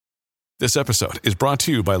This episode is brought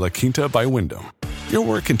to you by La Quinta by Wyndham. Your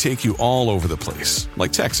work can take you all over the place,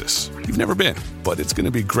 like Texas. You've never been, but it's going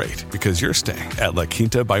to be great because you're staying at La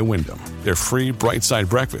Quinta by Wyndham. Their free Bright Side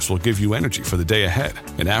breakfast will give you energy for the day ahead.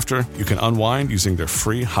 And after, you can unwind using their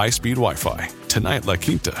free high-speed Wi-Fi. Tonight, La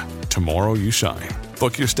Quinta. Tomorrow, you shine.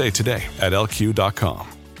 Book your stay today at lq.com.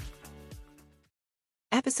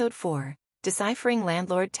 Episode 4. Deciphering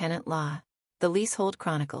Landlord-Tenant Law. The Leasehold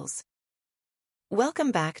Chronicles.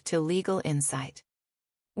 Welcome back to Legal Insight.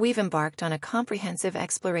 We've embarked on a comprehensive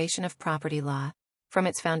exploration of property law, from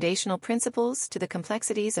its foundational principles to the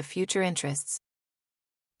complexities of future interests.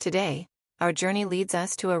 Today, our journey leads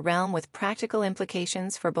us to a realm with practical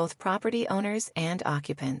implications for both property owners and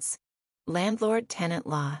occupants. Landlord-Tenant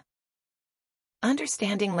Law.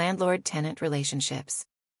 Understanding landlord-tenant relationships.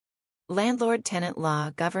 Landlord-tenant law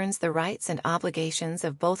governs the rights and obligations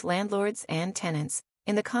of both landlords and tenants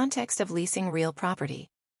in the context of leasing real property.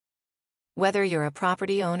 Whether you're a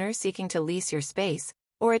property owner seeking to lease your space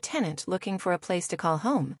or a tenant looking for a place to call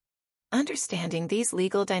home, understanding these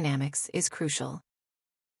legal dynamics is crucial.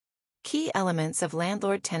 Key elements of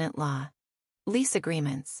landlord-tenant law. Lease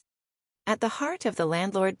agreements. At the heart of the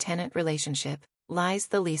landlord-tenant relationship lies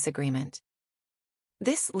the lease agreement.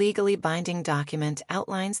 This legally binding document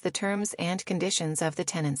outlines the terms and conditions of the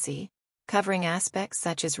tenancy, covering aspects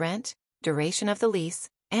such as rent, duration of the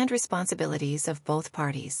lease, and responsibilities of both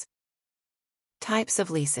parties. Types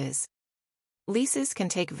of leases. Leases can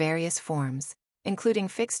take various forms, including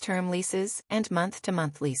fixed-term leases and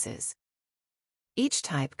month-to-month leases. Each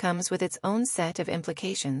type comes with its own set of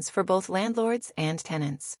implications for both landlords and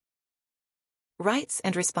tenants. Rights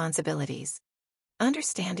and responsibilities.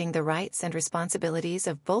 Understanding the rights and responsibilities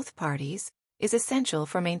of both parties is essential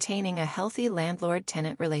for maintaining a healthy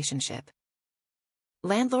landlord-tenant relationship.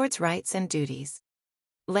 Landlords' rights and duties.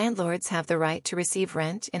 Landlords have the right to receive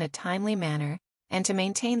rent in a timely manner and to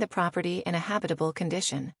maintain the property in a habitable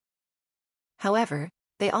condition. However,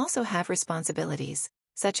 they also have responsibilities,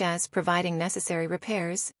 such as providing necessary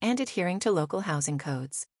repairs and adhering to local housing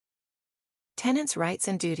codes. Tenants' rights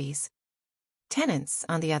and duties. Tenants,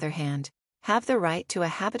 on the other hand, have the right to a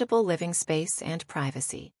habitable living space and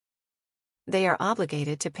privacy. They are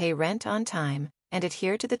obligated to pay rent on time and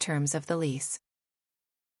adhere to the terms of the lease.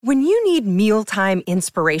 When you need mealtime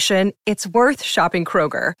inspiration, it's worth shopping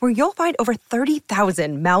Kroger, where you'll find over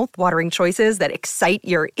 30,000 mouth-watering choices that excite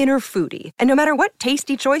your inner foodie. And no matter what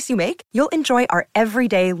tasty choice you make, you'll enjoy our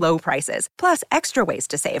everyday low prices, plus extra ways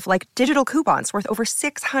to save, like digital coupons worth over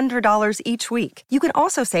 $600 each week. You can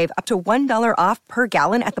also save up to $1 off per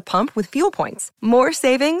gallon at the pump with fuel points. More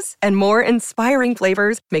savings and more inspiring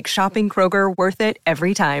flavors make shopping Kroger worth it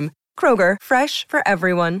every time. Kroger, fresh for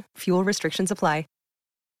everyone. Fuel restrictions apply.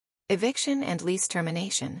 Eviction and lease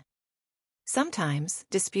termination. Sometimes,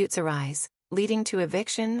 disputes arise, leading to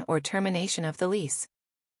eviction or termination of the lease.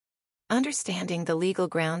 Understanding the legal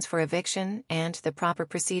grounds for eviction and the proper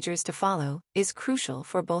procedures to follow is crucial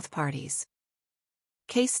for both parties.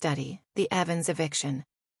 Case study: the Evans eviction.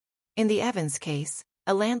 In the Evans case,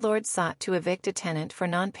 a landlord sought to evict a tenant for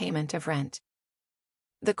non-payment of rent.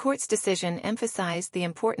 The court's decision emphasized the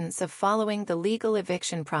importance of following the legal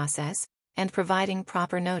eviction process and providing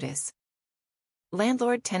proper notice.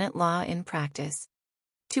 Landlord-tenant law in practice.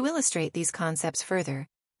 To illustrate these concepts further,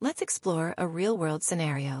 let's explore a real-world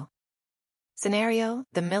scenario. Scenario: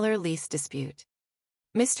 the Miller lease dispute.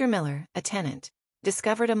 Mr. Miller, a tenant,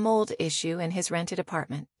 discovered a mold issue in his rented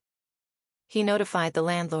apartment. He notified the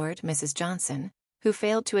landlord, Mrs. Johnson, who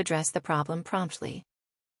failed to address the problem promptly.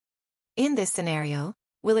 In this scenario,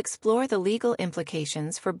 we'll explore the legal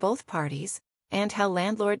implications for both parties and how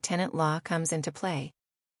landlord-tenant law comes into play.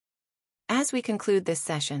 As we conclude this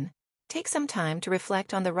session, take some time to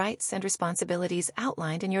reflect on the rights and responsibilities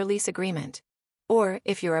outlined in your lease agreement. Or,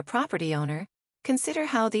 if you're a property owner, consider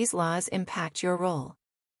how these laws impact your role.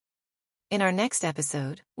 In our next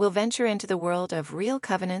episode, we'll venture into the world of real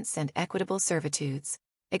covenants and equitable servitudes,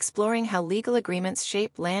 exploring how legal agreements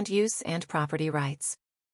shape land use and property rights.